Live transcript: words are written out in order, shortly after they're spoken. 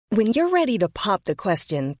When you're ready to pop the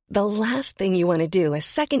question, the last thing you want to do is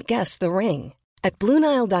second-guess the ring. At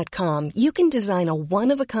BlueNile.com, you can design a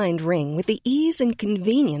one-of-a-kind ring with the ease and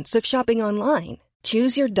convenience of shopping online.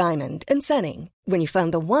 Choose your diamond and setting. When you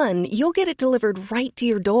find the one, you'll get it delivered right to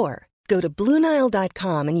your door. Go to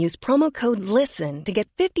BlueNile.com and use promo code LISTEN to get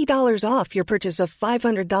 $50 off your purchase of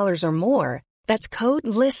 $500 or more. That's code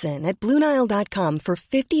LISTEN at BlueNile.com for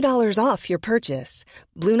 $50 off your purchase.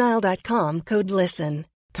 BlueNile.com, code LISTEN.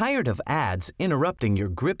 Tired of ads interrupting your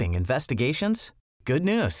gripping investigations? Good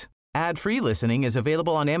news. Ad-free listening is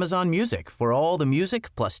available on Amazon Music for all the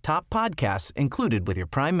music plus top podcasts included with your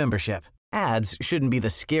Prime membership. Ads shouldn't be the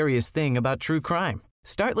scariest thing about true crime.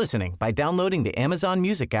 Start listening by downloading the Amazon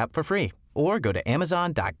Music app for free or go to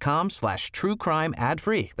amazon.com/truecrime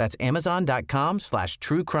ad-free. That's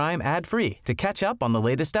amazon.com/truecrime ad-free to catch up on the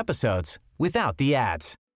latest episodes without the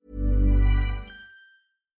ads.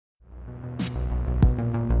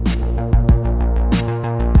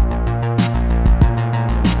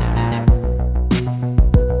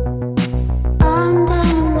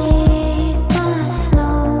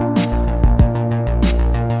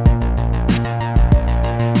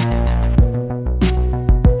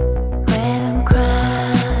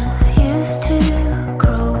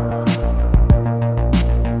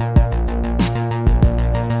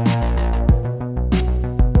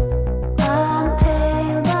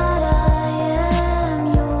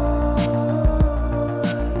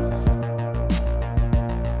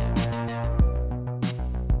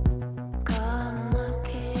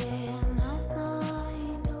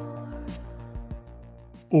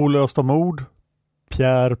 Olösta mord,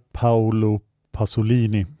 Pier Paolo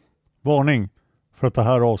Pasolini. Varning för att det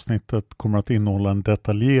här avsnittet kommer att innehålla en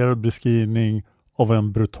detaljerad beskrivning av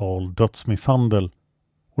en brutal dödsmisshandel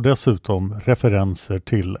och dessutom referenser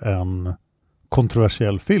till en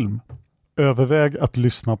kontroversiell film. Överväg att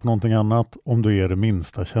lyssna på någonting annat om du är det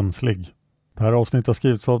minsta känslig. Det här avsnittet har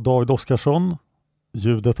skrivits av David Oskarsson,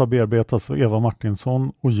 ljudet har bearbetats av Eva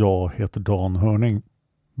Martinsson och jag heter Dan Hörning.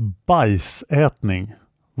 Bajsätning,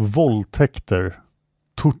 våldtäkter,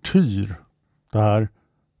 tortyr. Det här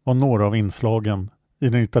var några av inslagen i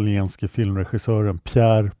den italienske filmregissören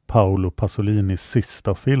Pier Paolo Pasolinis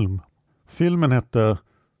sista film. Filmen hette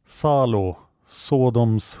Salo,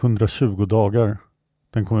 Sodoms 120 dagar.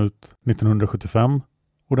 Den kom ut 1975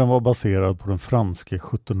 och den var baserad på den franske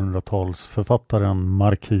 1700-talsförfattaren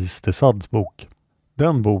Marquis de Sades bok.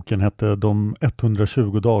 Den boken hette De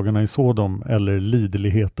 120 dagarna i Sodom eller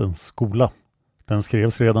Liderlighetens skola. Den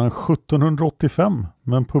skrevs redan 1785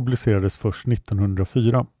 men publicerades först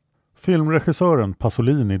 1904. Filmregissören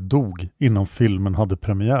Pasolini dog innan filmen hade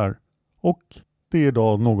premiär och det är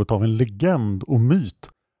idag något av en legend och myt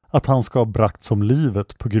att han ska ha bragts om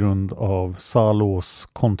livet på grund av Salos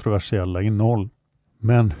kontroversiella innehåll.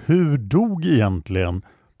 Men hur dog egentligen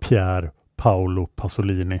Pier Paolo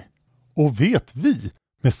Pasolini? Och vet vi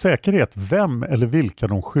med säkerhet vem eller vilka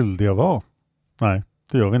de skyldiga var? Nej,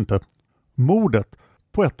 det gör vi inte. Mordet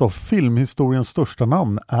på ett av filmhistoriens största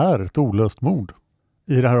namn är ett olöst mord.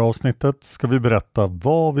 I det här avsnittet ska vi berätta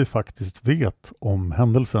vad vi faktiskt vet om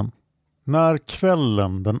händelsen. När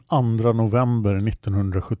kvällen den 2 november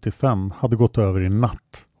 1975 hade gått över i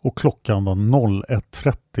natt och klockan var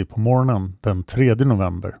 01.30 på morgonen den 3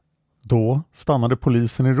 november. Då stannade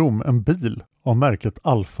polisen i Rom en bil av märket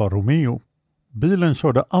Alfa Romeo. Bilen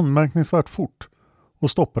körde anmärkningsvärt fort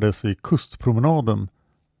och stoppades vid kustpromenaden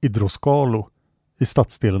i Droscalo i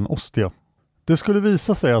stadsdelen Ostia. Det skulle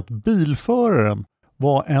visa sig att bilföraren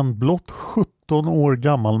var en blott 17 år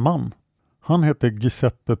gammal man. Han hette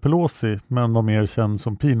Giuseppe Pelosi men var mer känd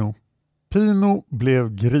som Pino. Pino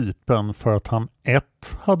blev gripen för att han 1.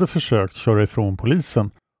 hade försökt köra ifrån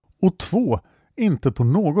polisen och 2. inte på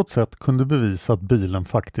något sätt kunde bevisa att bilen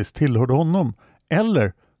faktiskt tillhörde honom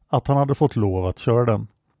eller att han hade fått lov att köra den.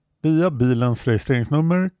 Via bilens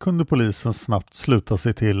registreringsnummer kunde polisen snabbt sluta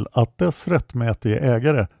sig till att dess rättmätige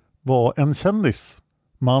ägare var en kändis.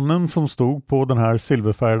 Mannen som stod på den här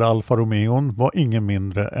silverfärgade Alfa Romeon var ingen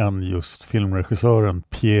mindre än just filmregissören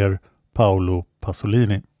Pier Paolo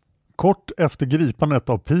Pasolini. Kort efter gripandet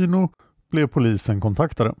av Pino blev polisen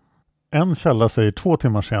kontaktade. En källa säger 2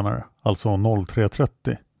 timmar senare, alltså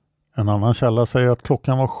 03.30. En annan källa säger att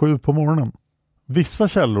klockan var 7 på morgonen. Vissa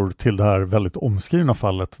källor till det här väldigt omskrivna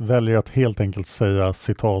fallet väljer att helt enkelt säga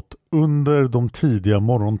citat under de tidiga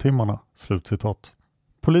morgontimmarna, slutcitat.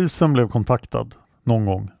 Polisen blev kontaktad någon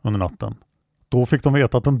gång under natten. Då fick de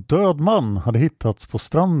veta att en död man hade hittats på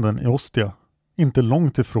stranden i Ostia, inte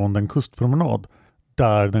långt ifrån den kustpromenad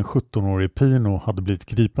där den 17-årige Pino hade blivit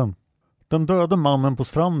gripen. Den döde mannen på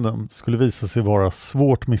stranden skulle visa sig vara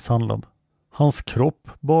svårt misshandlad. Hans kropp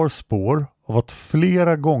bar spår av att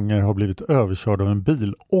flera gånger har blivit överkörd av en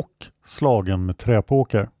bil och slagen med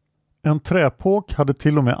träpåkar. En träpåk hade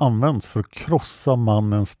till och med använts för att krossa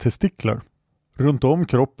mannens testiklar. Runt om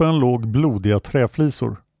kroppen låg blodiga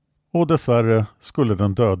träflisor. Och dessvärre skulle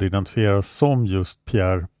den döde identifieras som just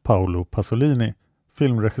Pier Paolo Pasolini,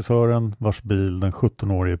 filmregissören vars bil den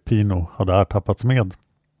 17-årige Pino hade ertappats med.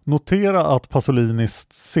 Notera att Pasolinis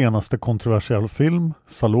senaste kontroversiella film,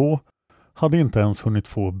 Salò, hade inte ens hunnit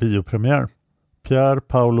få biopremiär. Pier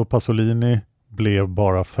Paolo Pasolini blev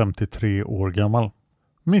bara 53 år gammal.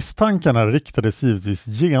 Misstankarna riktades givetvis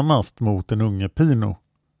genast mot den unge Pino,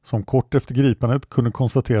 som kort efter gripandet kunde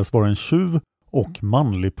konstateras vara en tjuv och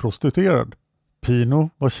manlig prostituerad. Pino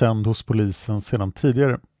var känd hos polisen sedan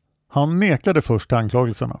tidigare. Han nekade först till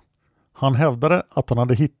anklagelserna. Han hävdade att han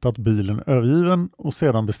hade hittat bilen övergiven och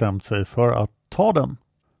sedan bestämt sig för att ta den.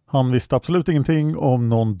 Han visste absolut ingenting om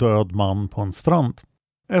någon död man på en strand.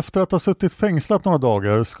 Efter att ha suttit fängslat några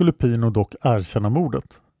dagar skulle Pino dock erkänna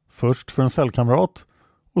mordet. Först för en cellkamrat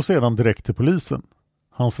och sedan direkt till polisen.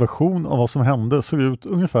 Hans version av vad som hände såg ut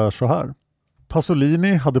ungefär så här.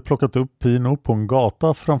 Pasolini hade plockat upp Pino på en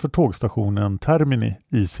gata framför tågstationen Termini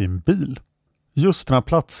i sin bil. Just den här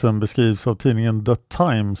platsen beskrivs av tidningen The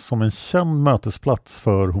Times som en känd mötesplats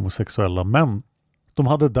för homosexuella män. De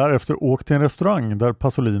hade därefter åkt till en restaurang där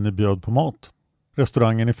Pasolini bjöd på mat.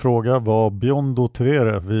 Restaurangen i fråga var Biondo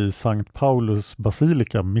Tevere vid Sankt Paulus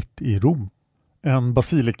basilika mitt i Rom. En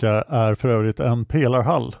basilika är för övrigt en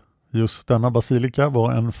pelarhall. Just denna basilika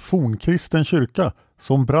var en fornkristen kyrka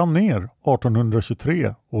som brann ner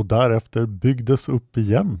 1823 och därefter byggdes upp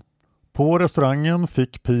igen. På restaurangen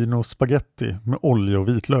fick Pino spaghetti med olja och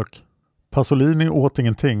vitlök. Pasolini åt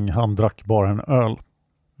ingenting, han drack bara en öl.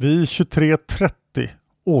 Vid 23:30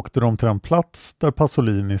 åkte de till en plats där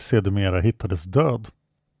Pasolini sedermera hittades död.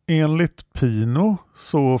 Enligt Pino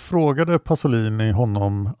så frågade Pasolini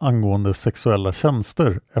honom angående sexuella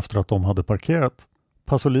tjänster efter att de hade parkerat.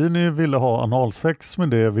 Pasolini ville ha analsex, men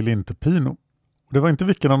det ville inte Pino. Det var inte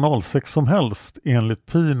vilken analsex som helst enligt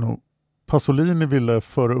Pino. Pasolini ville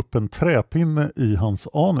föra upp en träpinne i hans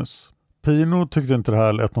anus. Pino tyckte inte det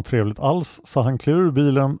här lät något trevligt alls, så han klev ur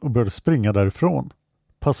bilen och började springa därifrån.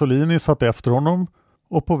 Pasolini satt efter honom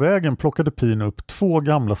och på vägen plockade Pino upp 2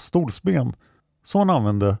 gamla stolsben som han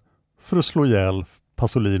använde för att slå ihjäl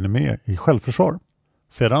Pasolini med i självförsvar.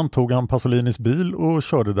 Sedan tog han Pasolinis bil och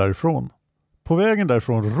körde därifrån. På vägen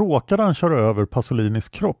därifrån råkade han köra över Pasolinis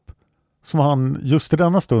kropp, som han just i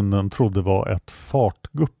denna stunden trodde var ett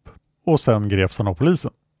fartgupp, och sen greps han av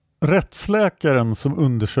polisen. Rättsläkaren som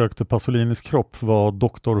undersökte Pasolinis kropp var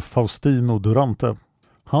doktor Faustino Durante.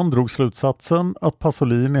 Han drog slutsatsen att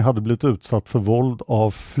Pasolini hade blivit utsatt för våld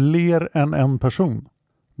av fler än en person.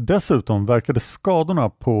 Dessutom verkade skadorna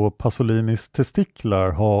på Pasolinis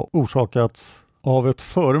testiklar ha orsakats av ett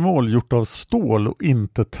föremål gjort av stål och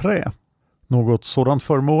inte trä. Något sådant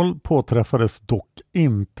föremål påträffades dock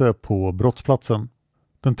inte på brottsplatsen.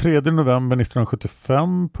 Den 3 november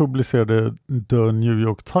 1975 publicerade The New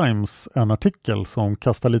York Times en artikel som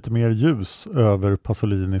kastar lite mer ljus över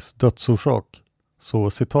Pasolinis dödsorsak. Så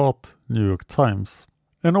citat New York Times.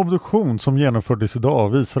 En obduktion som genomfördes idag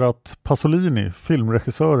visar att Pasolini,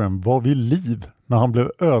 filmregissören, var vid liv när han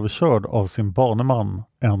blev överkörd av sin baneman,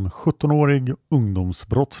 en 17-årig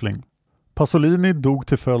ungdomsbrottsling. Pasolini dog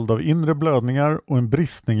till följd av inre blödningar och en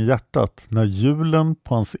bristning i hjärtat när hjulen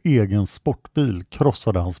på hans egen sportbil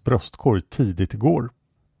krossade hans bröstkorg tidigt igår.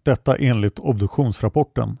 Detta enligt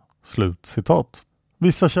obduktionsrapporten. Slut citat.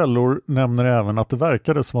 Vissa källor nämner även att det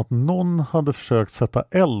verkade som att någon hade försökt sätta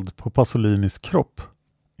eld på Pasolinis kropp.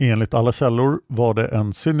 Enligt alla källor var det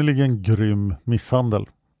en synnerligen grym misshandel.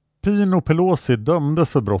 Pino Pelosi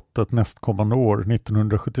dömdes för brottet nästkommande år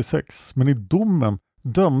 1976, men i domen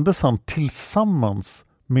dömdes han tillsammans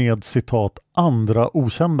med citat andra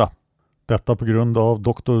okända. Detta på grund av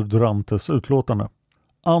doktor Durantes utlåtande.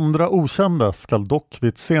 Andra okända skall dock vid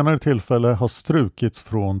ett senare tillfälle ha strukits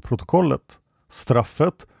från protokollet.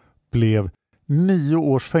 Straffet blev 9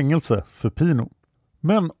 års fängelse för Pino.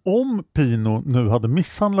 Men om Pino nu hade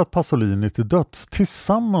misshandlat Pasolini till döds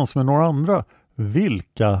tillsammans med några andra,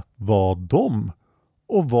 vilka var de?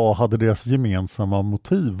 Och vad hade deras gemensamma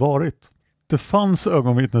motiv varit? Det fanns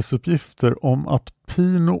ögonvittnesuppgifter om att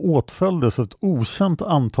Pino åtföljdes av ett okänt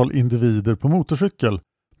antal individer på motorcykel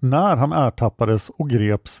när han ertappades och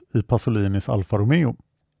greps i Pasolinis Alfa Romeo.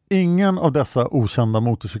 Ingen av dessa okända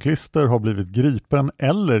motorcyklister har blivit gripen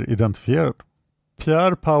eller identifierad.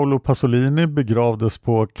 Pier Paolo Pasolini begravdes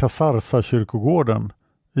på Casarsa-kyrkogården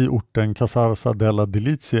i orten Casarsa della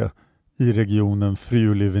Delizia i regionen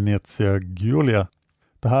Friuli Venezia Giulia.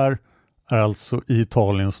 Det här är alltså i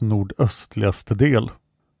Italiens nordöstligaste del.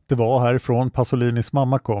 Det var härifrån Pasolinis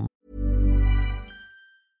mamma kom.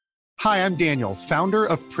 Hi, I'm Daniel, founder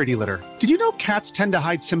of Pretty Litter. Did you know cats tend to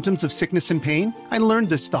hide symptoms of sickness and pain? I learned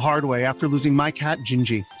this the hard way after losing my cat,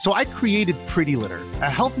 Gingy. So I created Pretty Litter, a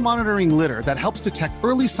health monitoring litter that helps detect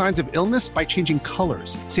early signs of illness by changing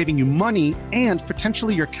colors, saving you money and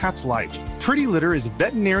potentially your cat's life. Pretty Litter is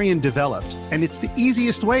veterinarian developed, and it's the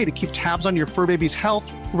easiest way to keep tabs on your fur baby's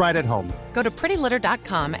health right at home. Go to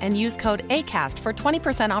prettylitter.com and use code ACAST for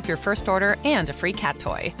 20% off your first order and a free cat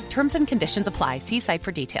toy. Terms and conditions apply. See site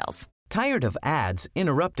for details. Tired of ads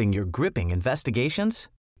interrupting your gripping investigations?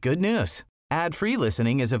 Good news. Ad-free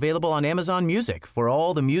listening is available on Amazon Music for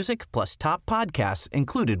all the music plus top podcasts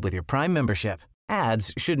included with your Prime membership.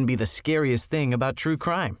 Ads shouldn't be the scariest thing about true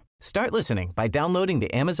crime. Start listening by downloading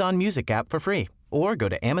the Amazon Music app for free or go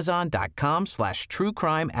to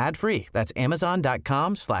amazon.com/truecrime ad-free. That's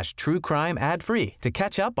amazon.com/truecrime ad-free to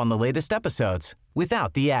catch up on the latest episodes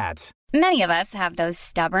without the ads. Many of us have those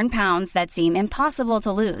stubborn pounds that seem impossible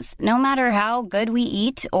to lose, no matter how good we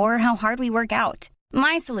eat or how hard we work out.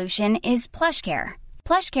 My solution is PlushCare.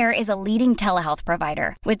 PlushCare is a leading telehealth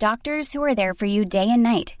provider with doctors who are there for you day and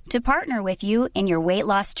night to partner with you in your weight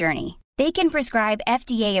loss journey. They can prescribe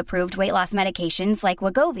FDA-approved weight loss medications like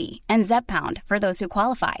Wegovy and Zepbound for those who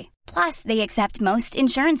qualify. Plus, they accept most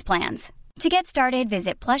insurance plans. To get started,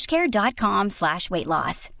 visit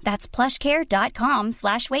plushcare.com/weightloss. That's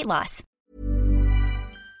plushcare.com/weightloss.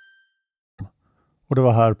 Och det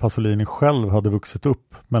var här Pasolini själv hade vuxit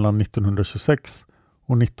upp mellan 1926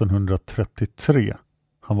 och 1933.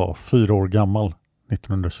 Han var 4 år gammal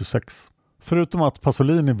 1926. Förutom att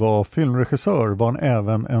Pasolini var filmregissör var han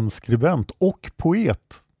även en skribent och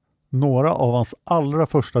poet. Några av hans allra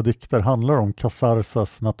första dikter handlar om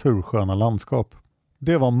Casarsas natursköna landskap.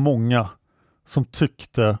 Det var många som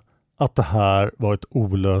tyckte att det här var ett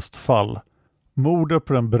olöst fall. Mordet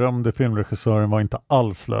på den berömde filmregissören var inte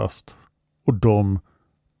alls löst. Och de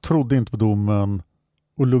trodde inte på domen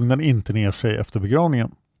och lugnade inte ner sig efter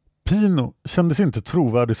begravningen. Pino kändes inte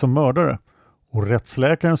trovärdig som mördare och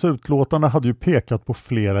rättsläkarens utlåtande hade ju pekat på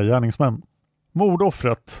flera gärningsmän.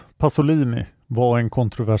 Mordoffret, Pasolini, var en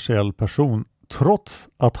kontroversiell person trots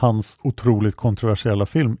att hans otroligt kontroversiella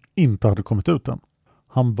film inte hade kommit ut än.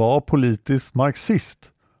 Han var politisk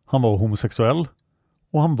marxist, han var homosexuell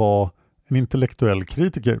och han var en intellektuell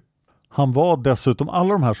kritiker. Han var dessutom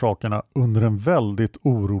alla de här sakerna under en väldigt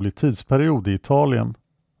orolig tidsperiod i Italien.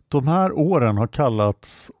 De här åren har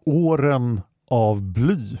kallats åren av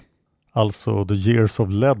bly, alltså the years of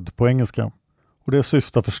lead på engelska. Och det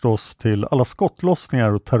syftar förstås till alla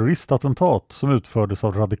skottlossningar och terroristattentat som utfördes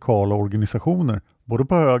av radikala organisationer, både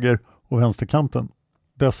på höger- och vänsterkanten.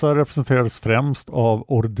 Dessa representerades främst av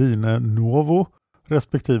Ordine Nuovo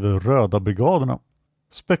respektive Röda brigaderna.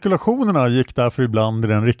 Spekulationerna gick därför ibland i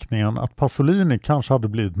den riktningen att Pasolini kanske hade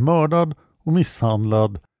blivit mördad och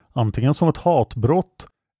misshandlad antingen som ett hatbrott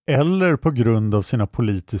eller på grund av sina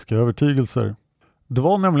politiska övertygelser. Det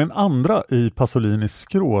var nämligen andra i Pasolinis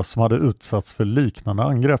skrå som hade utsatts för liknande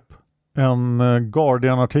angrepp. En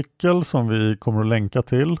Guardian-artikel som vi kommer att länka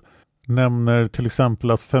till nämner till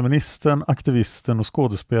exempel att feministen, aktivisten och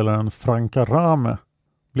skådespelaren Franca Rame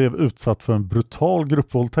blev utsatt för en brutal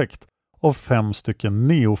gruppvåldtäkt av 5 stycken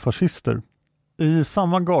neofascister. I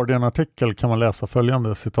samma Guardian-artikel kan man läsa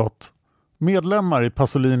följande citat. Medlemmar i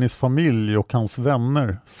Pasolinis familj och hans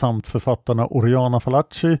vänner samt författarna Oriana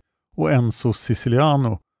Fallaci och Enzo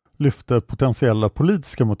Siciliano lyfte potentiella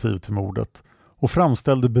politiska motiv till mordet och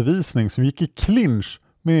framställde bevisning som gick i clinch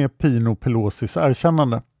med Pino Pelosis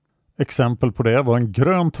erkännande. Exempel på det var en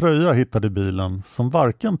grön tröja hittad i bilen som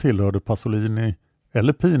varken tillhörde Pasolini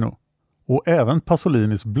eller Pino och även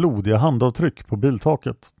Pasolinis blodiga handavtryck på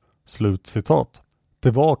biltaket. Slutcitat.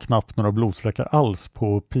 Det var knappt några blodfläckar alls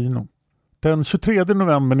på Pino. Den 23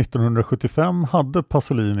 november 1975 hade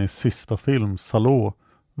Pasolinis sista film Salò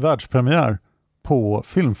världspremiär på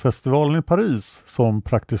filmfestivalen i Paris som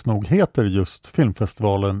praktiskt nog heter just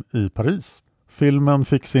filmfestivalen i Paris. Filmen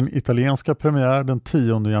fick sin italienska premiär den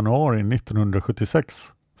 10 januari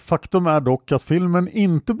 1976. Faktum är dock att filmen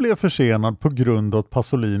inte blev försenad på grund av att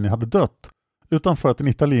Pasolini hade dött utan för att den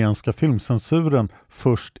italienska filmcensuren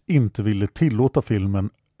först inte ville tillåta filmen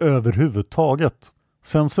överhuvudtaget.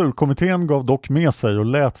 Censurkommittén gav dock med sig och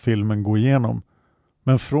lät filmen gå igenom.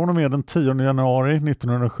 Men från och med den 10 januari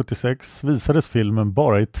 1976 visades filmen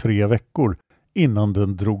bara i 3 veckor innan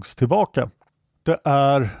den drogs tillbaka. Det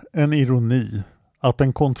är en ironi att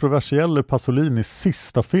den kontroversiella Pasolinis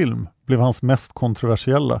sista film blev hans mest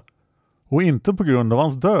kontroversiella. Och inte på grund av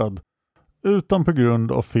hans död, utan på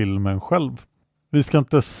grund av filmen själv. Vi ska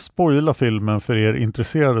inte spoila filmen för er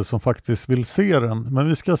intresserade som faktiskt vill se den, men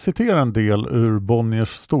vi ska citera en del ur Bonniers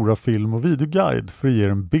stora film- och videoguide för att ge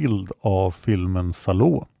en bild av filmen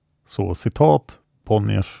Salò. Så citat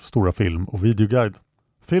Bonniers stora film- och videoguide.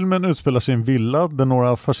 Filmen utspelar sig i en villa där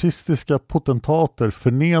några fascistiska potentater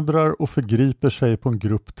förnedrar och förgriper sig på en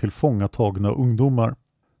grupp tillfångatagna ungdomar.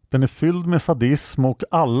 Den är fylld med sadism och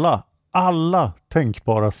alla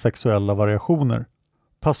tänkbara sexuella variationer.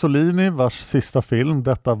 Pasolini, vars sista film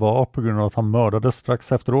detta var på grund av att han mördades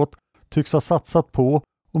strax efteråt, tycks ha satsat på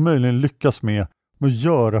och möjligen lyckas med att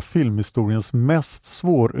göra filmhistoriens mest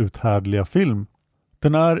svåruthärdliga film.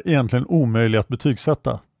 Den är egentligen omöjlig att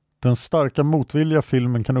betygsätta. Den starka motvilja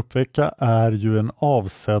filmen kan uppväcka är ju en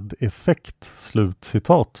avsedd effekt,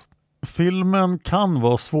 slutcitat. Filmen kan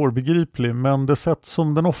vara svårbegriplig, men det sätt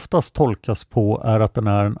som den oftast tolkas på är att den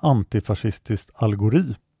är en antifascistisk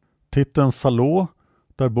allegori. Titeln Salò,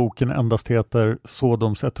 där boken endast heter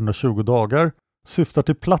Sodoms 120 dagar, syftar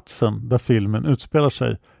till platsen där filmen utspelar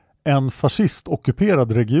sig, en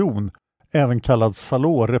fascistockuperad region, även kallad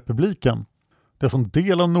Salò-republiken. Det är som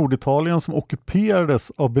del av Norditalien som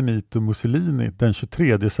ockuperades av Benito Mussolini den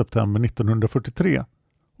 23 september 1943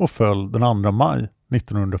 och föll den 2 maj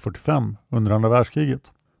 1945 under andra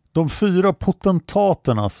världskriget. De 4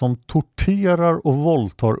 potentaterna som torterar och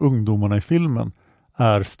våldtar ungdomarna i filmen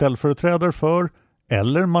är ställföreträdare för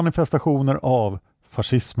eller manifestationer av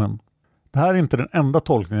fascismen. Det här är inte den enda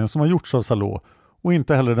tolkningen som har gjorts av Salò och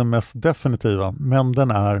inte heller den mest definitiva, men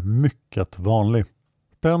den är mycket vanlig.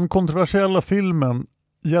 Den kontroversiella filmen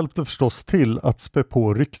hjälpte förstås till att spä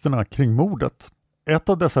på ryktena kring mordet. Ett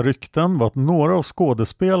av dessa rykten var att några av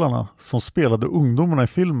skådespelarna som spelade ungdomarna i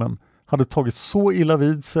filmen hade tagit så illa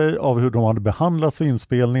vid sig av hur de hade behandlats vid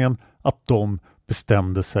inspelningen att de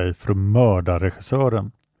bestämde sig för att mörda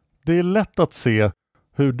regissören. Det är lätt att se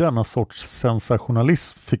hur denna sorts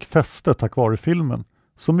sensationalism fick fäste tack vare filmen,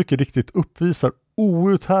 som mycket riktigt uppvisar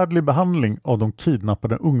outhärdlig behandling av de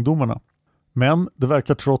kidnappade ungdomarna. Men det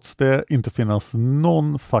verkar trots det inte finnas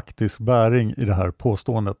någon faktisk bäring i det här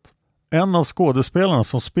påståendet. En av skådespelarna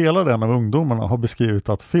som spelade en av ungdomarna har beskrivit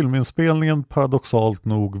att filminspelningen paradoxalt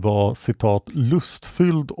nog var citat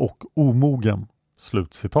lustfylld och omogen.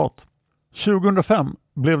 Slutcitat. 2005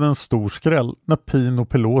 blev det en stor skräll när Pino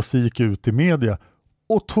Pelosi gick ut i media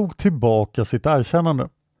och tog tillbaka sitt erkännande.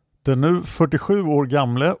 Den nu 47 år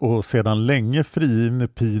gamle och sedan länge frigivne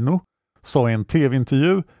Pino sa i en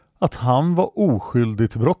tv-intervju att han var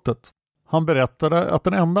oskyldig till brottet. Han berättade att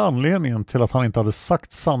den enda anledningen till att han inte hade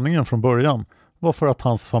sagt sanningen från början var för att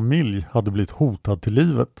hans familj hade blivit hotad till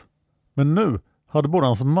livet. Men nu hade både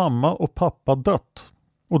hans mamma och pappa dött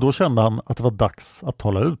och då kände han att det var dags att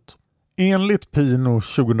tala ut. Enligt Pino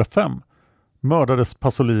 2005 mördades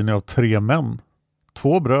Pasolini av 3 män,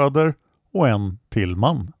 2 bröder och en till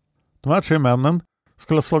man. De här 3 männen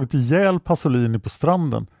skulle ha slagit ihjäl Pasolini på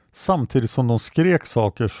stranden samtidigt som de skrek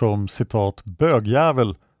saker som citat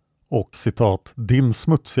bögjävel och citat din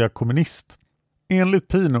smutsiga kommunist. Enligt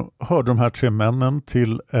Pino hörde de här 3 männen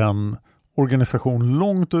till en organisation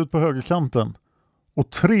långt ut på högerkanten och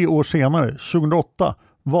 3 år senare, 2008,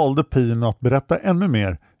 valde Pino att berätta ännu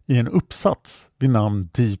mer i en uppsats vid namn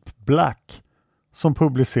Deep Black som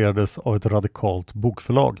publicerades av ett radikalt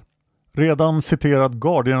bokförlag. Redan citerad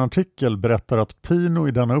Guardian-artikel berättar att Pino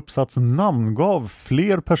i denna uppsats namngav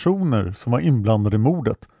fler personer som var inblandade i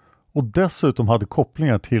mordet och dessutom hade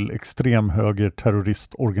kopplingar till extremhöger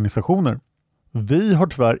terroristorganisationer. Vi har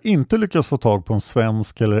tyvärr inte lyckats få tag på en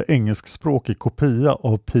svensk eller engelskspråkig kopia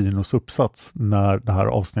av Pinos uppsats när det här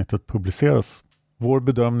avsnittet publiceras. Vår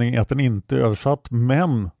bedömning är att den inte är översatt,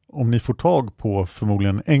 men om ni får tag på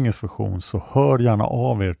förmodligen en engelsk version så hör gärna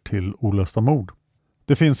av er till Olösta mord.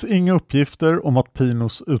 Det finns inga uppgifter om att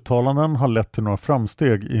Pinos uttalanden har lett till några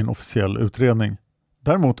framsteg i en officiell utredning.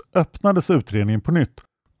 Däremot öppnades utredningen på nytt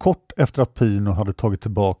kort efter att Pino hade tagit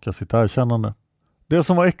tillbaka sitt erkännande. Det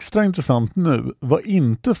som var extra intressant nu var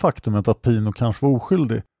inte faktumet att Pino kanske var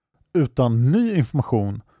oskyldig, utan ny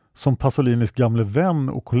information som Pasolinis gamle vän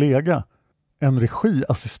och kollega, en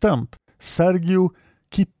regiassistent, Sergio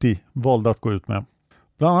Chitti, valde att gå ut med.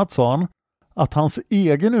 Bland annat sa han att hans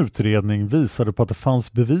egen utredning visade på att det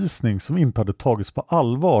fanns bevisning som inte hade tagits på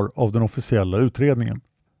allvar av den officiella utredningen.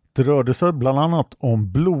 Det rörde sig bland annat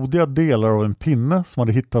om blodiga delar av en pinne som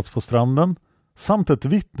hade hittats på stranden samt ett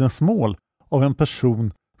vittnesmål av en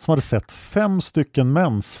person som hade sett 5 stycken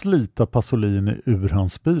män slita Pasolini ur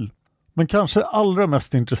hans bil. Men kanske allra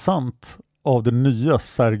mest intressant av det nya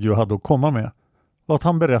Sergio hade att komma med var att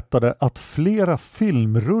han berättade att flera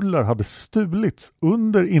filmrullar hade stulits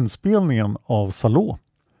under inspelningen av Salò.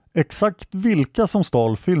 Exakt vilka som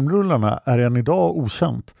stal filmrullarna är än idag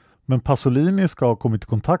okänt, men Pasolini ska ha kommit i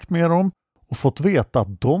kontakt med dem och fått veta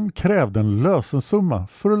att de krävde en lösensumma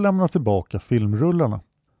för att lämna tillbaka filmrullarna.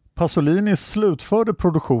 Pasolini slutförde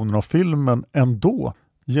produktionen av filmen ändå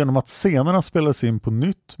genom att scenerna spelades in på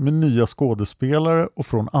nytt med nya skådespelare och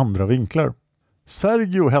från andra vinklar.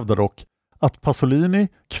 Sergio hävdar dock att Pasolini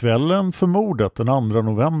kvällen för mordet den 2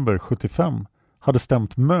 november 75 hade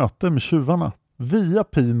stämt möte med tjuvarna via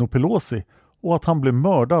Pino Pelosi och att han blev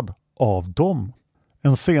mördad av dem.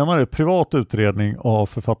 En senare privat utredning av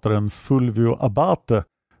författaren Fulvio Abate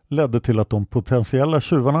ledde till att de potentiella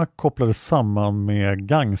tjuvarna kopplades samman med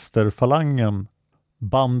gangsterfalangen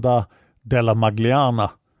Banda della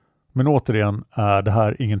Magliana. Men återigen är det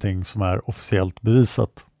här ingenting som är officiellt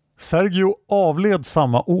bevisat. Sergio avled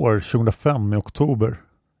samma år 2005 i oktober.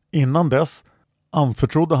 Innan dess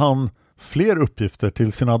anförtrodde han fler uppgifter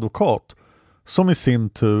till sin advokat som i sin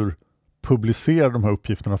tur publicerade de här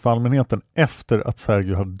uppgifterna för allmänheten efter att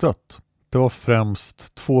Sergio hade dött. Det var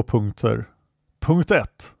främst 2 punkter. Punkt 1.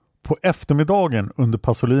 På eftermiddagen under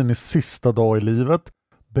Pasolinis sista dag i livet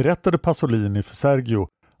berättade Pasolini för Sergio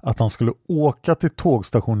att han skulle åka till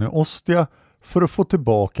tågstationen i Ostia för att få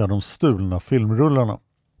tillbaka de stulna filmrullarna.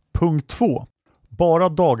 Punkt 2. Bara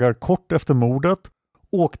dagar kort efter mordet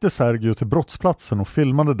åkte Sergio till brottsplatsen och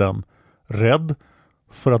filmade den, rädd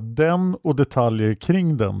för att den och detaljer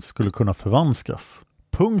kring den skulle kunna förvanskas.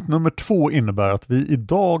 Punkt nummer 2 innebär att vi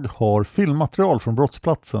idag har filmmaterial från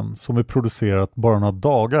brottsplatsen som är producerat bara några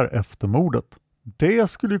dagar efter mordet. Det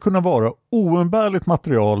skulle kunna vara oumbärligt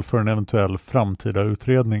material för en eventuell framtida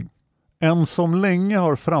utredning. En som länge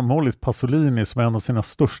har framhållit Pasolini som en av sina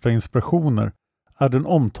största inspirationer är den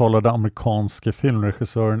omtalade amerikanske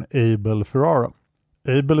filmregissören Abel Ferrara.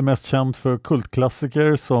 Abel är mest känd för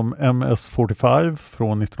kultklassiker som MS-45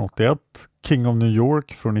 från 1981, King of New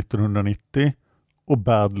York från 1990 och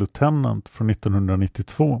Bad Lieutenant från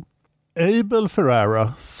 1992. Abel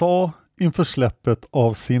Ferrara sa inför släppet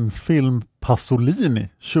av sin film Pasolini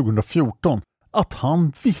 2014 att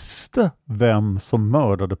han visste vem som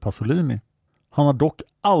mördade Pasolini. Han har dock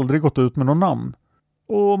aldrig gått ut med någon namn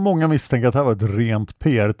och många misstänker att det här var ett rent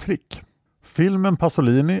PR-trick. Filmen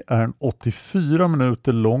Pasolini är en 84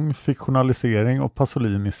 minuter lång fiktionalisering av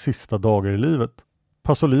Pasolinis sista dagar i livet.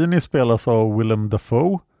 Pasolini spelas av Willem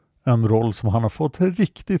Dafoe, en roll som han har fått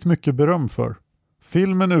riktigt mycket beröm för.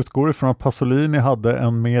 Filmen utgår ifrån att Pasolini hade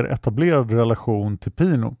en mer etablerad relation till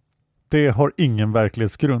Pino. Det har ingen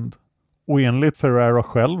verklighetsgrund. Och enligt Ferrara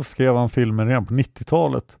själv skrev han filmen redan på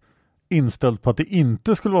 90-talet, inställd på att det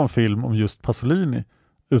inte skulle vara en film om just Pasolini,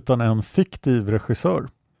 utan en fiktiv regissör.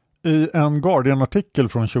 I en Guardian-artikel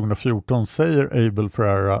från 2014 säger Abel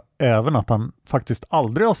Ferrara även att han faktiskt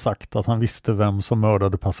aldrig har sagt att han visste vem som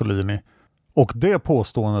mördade Pasolini. Och det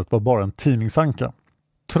påståendet var bara en tidningsanka.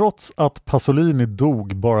 Trots att Pasolini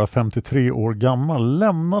dog bara 53 år gammal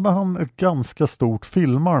lämnade han ett ganska stort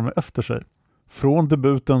filmarv efter sig. Från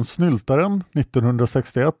debuten Snyltaren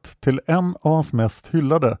 1961 till en av hans mest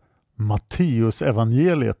hyllade, Matteus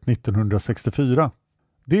evangeliet 1964.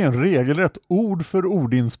 Det är en regelrätt ord för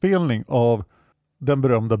ordinspelning av den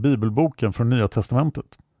berömda bibelboken från Nya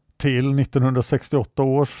testamentet. Till 1968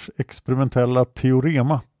 års experimentella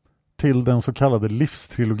Teorema, till den så kallade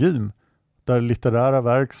livstrilogin, där litterära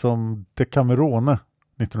verk som Decamerone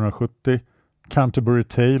 1970, Canterbury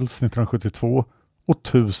Tales 1972 och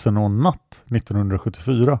 1000 och en natt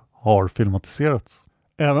 1974 har filmatiserats.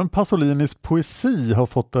 Även Pasolinis poesi har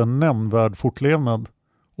fått en nämnvärd fortlevnad.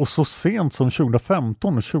 Och så sent som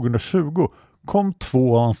 2015 och 2020 kom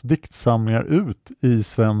 2 av hans diktsamlingar ut i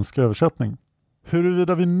svensk översättning.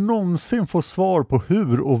 Huruvida vi någonsin får svar på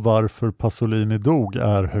hur och varför Pasolini dog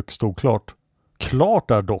är högst oklart.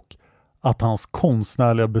 Klart är dock att hans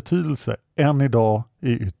konstnärliga betydelse än idag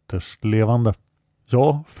är ytterst levande.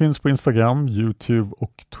 Jag finns på Instagram, YouTube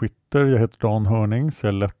och Twitter. Jag heter Dan Hörning, så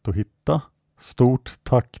jag är lätt att hitta. Stort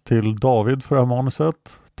tack till David för det här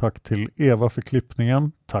manuset. Tack till Eva för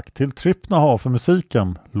klippningen. Tack till Tripnaha för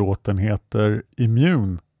musiken. Låten heter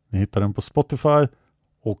Immune. Ni hittar den på Spotify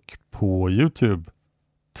och på YouTube.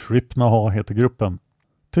 Tripnaha heter gruppen.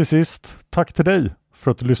 Till sist, tack till dig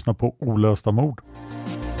för att du lyssnar på Olösta mord.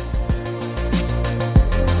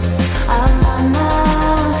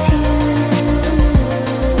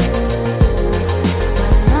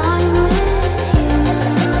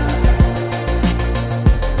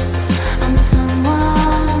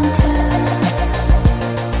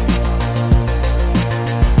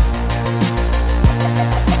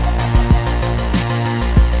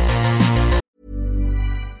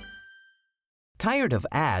 Tired of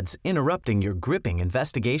ads interrupting your gripping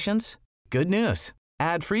investigations? Good news.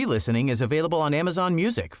 Ad-free listening is available on Amazon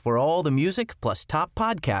Music for all the music plus top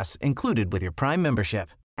podcasts included with your Prime membership.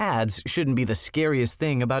 Ads shouldn't be the scariest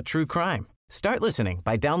thing about true crime. Start listening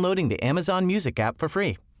by downloading the Amazon Music app for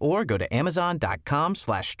free or go to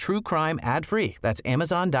amazon.com/truecrime ad-free. That's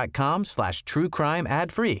amazon.com/truecrime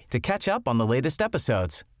ad-free to catch up on the latest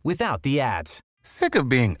episodes without the ads. Sick of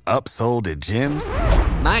being upsold at gyms?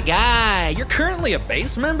 My guy, you're currently a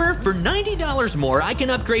base member? For $90 more, I can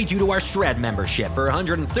upgrade you to our Shred membership. For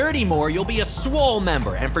 $130 more, you'll be a Swole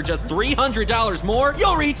member. And for just $300 more,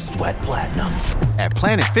 you'll reach Sweat Platinum. At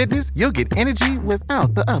Planet Fitness, you'll get energy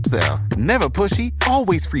without the upsell. Never pushy,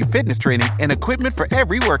 always free fitness training and equipment for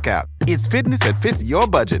every workout. It's fitness that fits your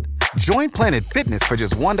budget. Join Planet Fitness for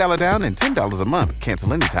just $1 down and $10 a month.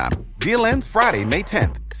 Cancel anytime. Deal ends Friday, May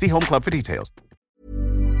 10th. See Home Club for details.